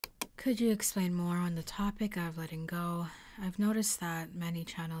Could you explain more on the topic of letting go? I've noticed that many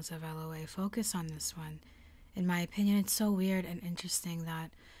channels of LOA focus on this one. In my opinion, it's so weird and interesting that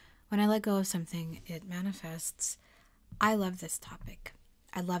when I let go of something, it manifests. I love this topic.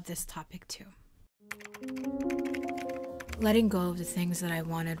 I love this topic too. Letting go of the things that I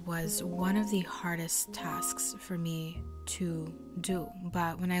wanted was one of the hardest tasks for me to do.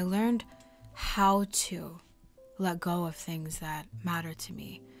 But when I learned how to let go of things that matter to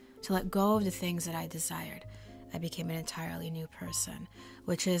me, to let go of the things that I desired, I became an entirely new person,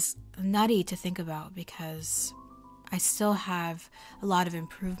 which is nutty to think about because I still have a lot of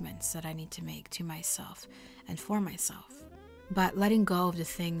improvements that I need to make to myself and for myself. But letting go of the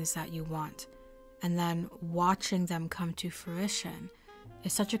things that you want and then watching them come to fruition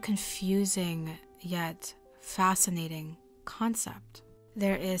is such a confusing yet fascinating concept.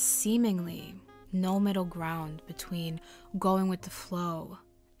 There is seemingly no middle ground between going with the flow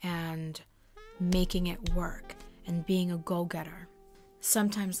and making it work and being a go-getter.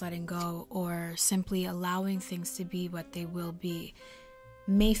 Sometimes letting go or simply allowing things to be what they will be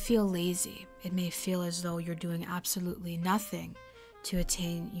may feel lazy. It may feel as though you're doing absolutely nothing to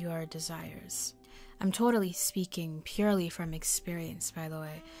attain your desires. I'm totally speaking purely from experience, by the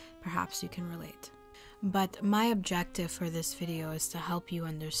way. Perhaps you can relate. But my objective for this video is to help you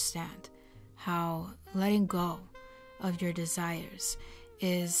understand how letting go of your desires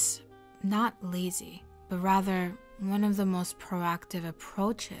is not lazy, but rather one of the most proactive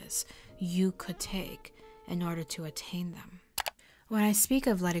approaches you could take in order to attain them. When I speak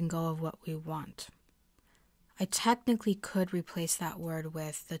of letting go of what we want, I technically could replace that word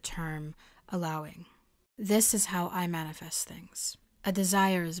with the term allowing. This is how I manifest things. A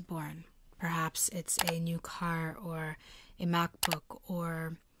desire is born. Perhaps it's a new car or a MacBook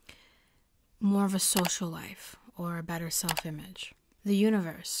or more of a social life or a better self-image. The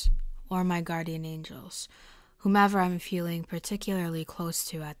universe or my guardian angels, whomever I'm feeling particularly close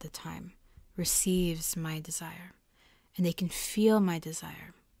to at the time, receives my desire. And they can feel my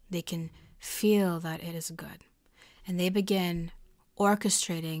desire. They can feel that it is good. And they begin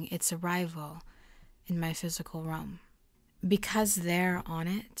orchestrating its arrival in my physical realm. Because they're on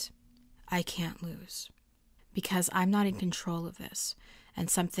it, I can't lose. Because I'm not in control of this, and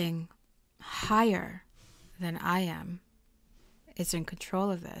something higher than I am is in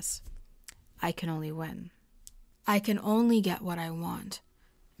control of this, I can only win. I can only get what I want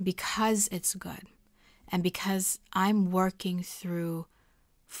because it's good and because I'm working through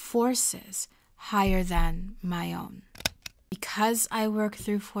forces higher than my own. Because I work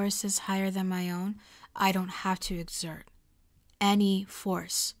through forces higher than my own, I don't have to exert any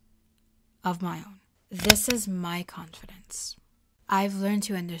force of my own. This is my confidence. I've learned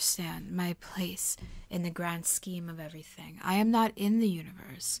to understand my place in the grand scheme of everything. I am not in the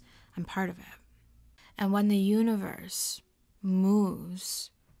universe. I'm part of it. And when the universe moves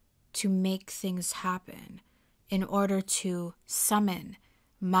to make things happen in order to summon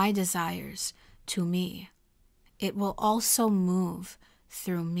my desires to me, it will also move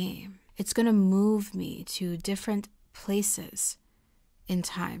through me. It's going to move me to different places in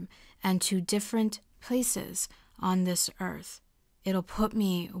time and to different places on this earth. It'll put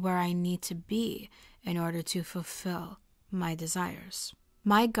me where I need to be in order to fulfill my desires.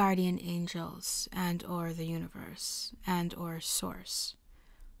 My guardian angels and or the universe and or source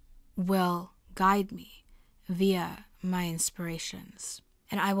will guide me via my inspirations.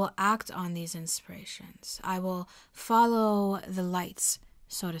 And I will act on these inspirations. I will follow the lights,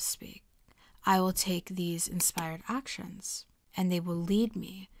 so to speak. I will take these inspired actions and they will lead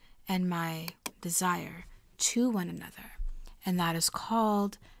me and my desire to one another. And that is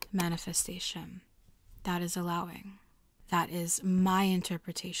called manifestation. That is allowing. That is my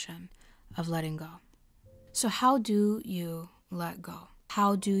interpretation of letting go. So how do you let go?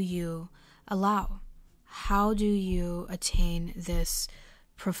 How do you allow? How do you attain this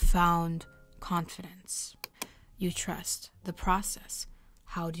profound confidence? You trust the process.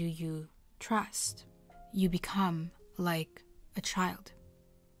 How do you trust? You become like a child.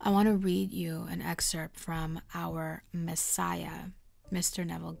 I want to read you an excerpt from our Messiah, Mr.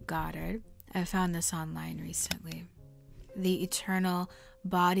 Neville Goddard. I found this online recently. The eternal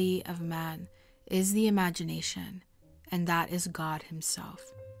body of man is the imagination, and that is God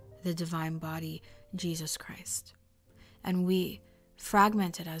himself, the divine body, Jesus Christ. And we,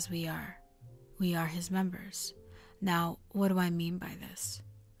 fragmented as we are his members. Now, what do I mean by this?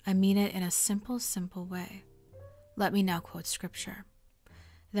 I mean it in a simple way. Let me now quote scripture.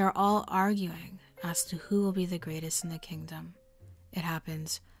 They're all arguing as to who will be the greatest in the kingdom. It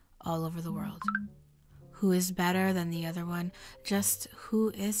happens all over the world. who is better than the other one, just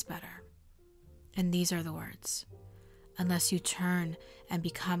who is better. And these are the words: unless you turn and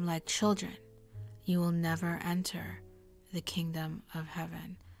become like children, you will never enter the kingdom of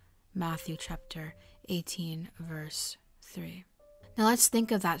heaven. Matthew chapter 18, verse 3. Now let's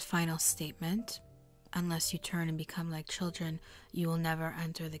think of that final statement. Unless you turn and become like children, you will never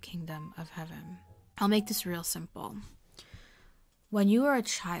enter the kingdom of heaven. I'll make this real simple. When you were a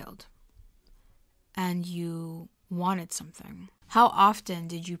child and you wanted something, how often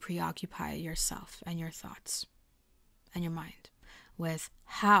did you preoccupy yourself and your thoughts and your mind with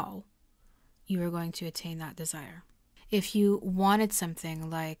how you were going to attain that desire? If you wanted something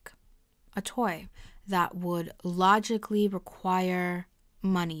like a toy that would logically require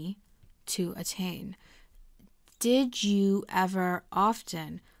money to attain, did you ever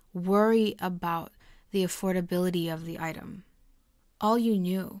often worry about the affordability of the item? All you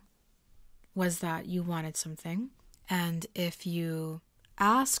knew was that you wanted something, and if you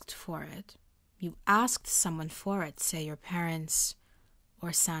asked for it, you asked someone for it, say your parents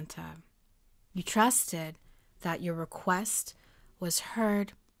or Santa, you trusted that your request was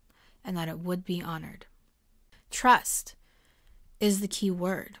heard and that it would be honored. Trust is the key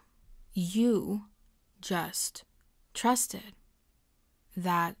word. You just trusted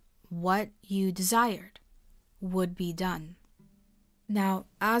that what you desired would be done. Now,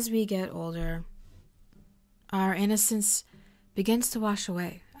 as we get older, our innocence begins to wash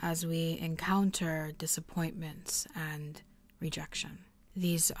away as we encounter disappointments and rejection.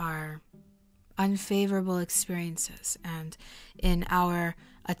 These are unfavorable experiences, and in our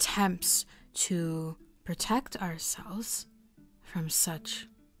attempts to protect ourselves from such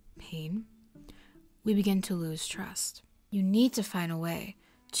pain, we begin to lose trust. You need to find a way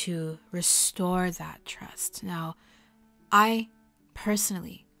to restore that trust. Now, I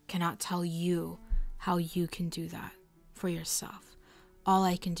personally cannot tell you how you can do that for yourself. All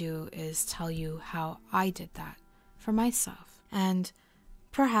I can do is tell you how I did that for myself. And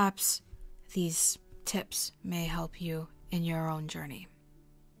perhaps these tips may help you in your own journey.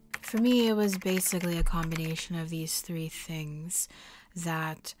 For me, it was basically a combination of these three things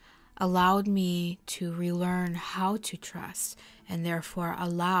that allowed me to relearn how to trust and therefore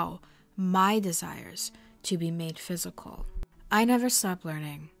allow my desires to be made physical. I never stopped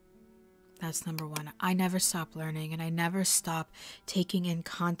learning. That's number one. I never stop learning, and I never stop taking in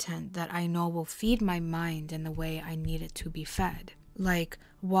content that I know will feed my mind in the way I need it to be fed. Like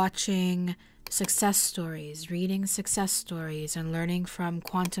watching success stories, reading success stories, and learning from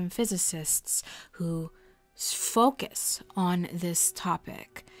quantum physicists who focus on this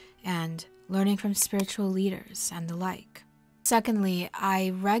topic, and learning from spiritual leaders and the like. Secondly,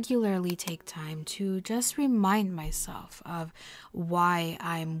 I regularly take time to just remind myself of why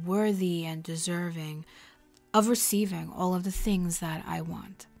I'm worthy and deserving of receiving all of the things that I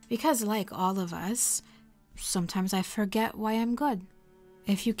want. Because like all of us, sometimes I forget why I'm good.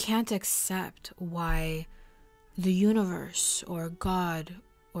 If you can't accept why the universe or God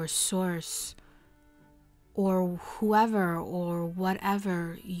or source or whoever or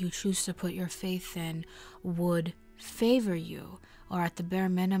whatever you choose to put your faith in would favor you, or at the bare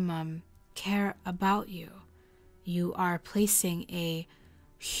minimum care about you, you are placing a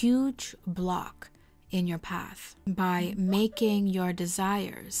huge block in your path by making your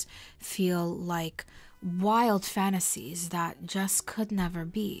desires feel like wild fantasies that just could never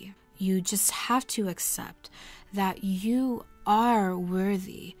be. You just have to accept that you are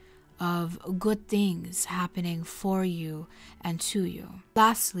worthy of good things happening for you and to you.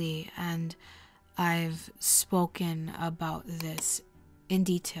 Lastly, and I've spoken about this in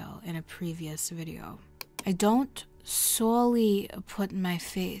detail in a previous video, I don't solely put my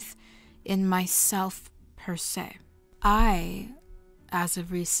faith in myself per se. I, as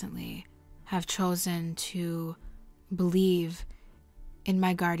of recently, have chosen to believe in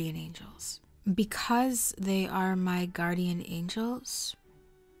my guardian angels. Because they are my guardian angels,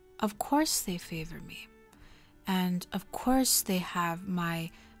 of course they favor me. And of course they have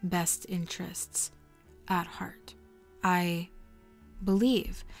my best interests at heart. I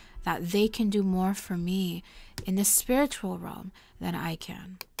believe that they can do more for me in the spiritual realm than I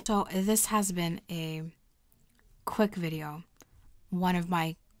can. So this has been a quick video, one of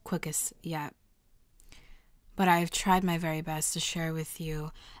my quickest yet. But I've tried my very best to share with you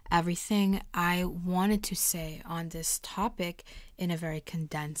everything I wanted to say on this topic in a very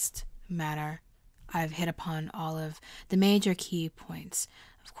condensed manner. I've hit upon all of the major key points.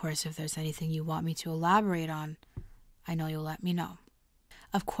 Of course, if there's anything you want me to elaborate on, I know you'll let me know.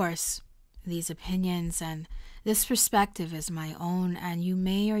 Of course, these opinions and this perspective is my own, and you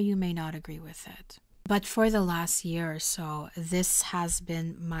may or you may not agree with it. But for the last year or so, this has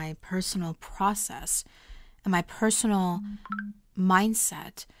been my personal process and my personal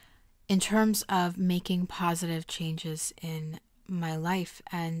mindset in terms of making positive changes in my life.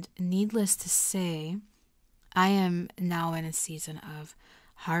 And needless to say, I am now in a season of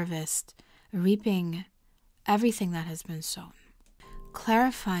harvest, reaping everything that has been sown.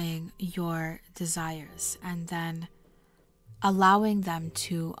 Clarifying your desires and then allowing them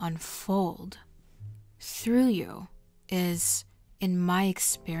to unfold through you is, in my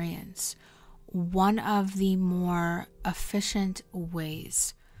experience, one of the more efficient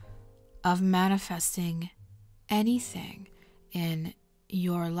ways of manifesting anything in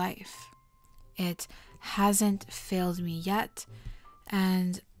your life. It hasn't failed me yet,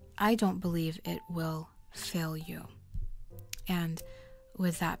 and I don't believe it will fail you. And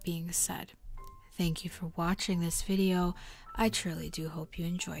with that being said, thank you for watching this video. I truly do hope you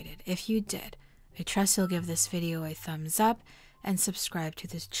enjoyed it. If you did, I trust you'll give this video a thumbs up and subscribe to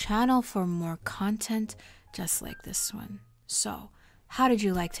this channel for more content just like this one. So, how did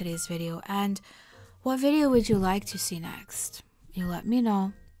you like today's video, and what video would you like to see next? You let me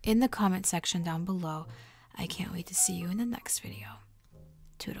know in the comment section down below. I can't wait to see you in the next video.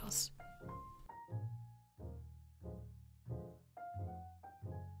 Toodles.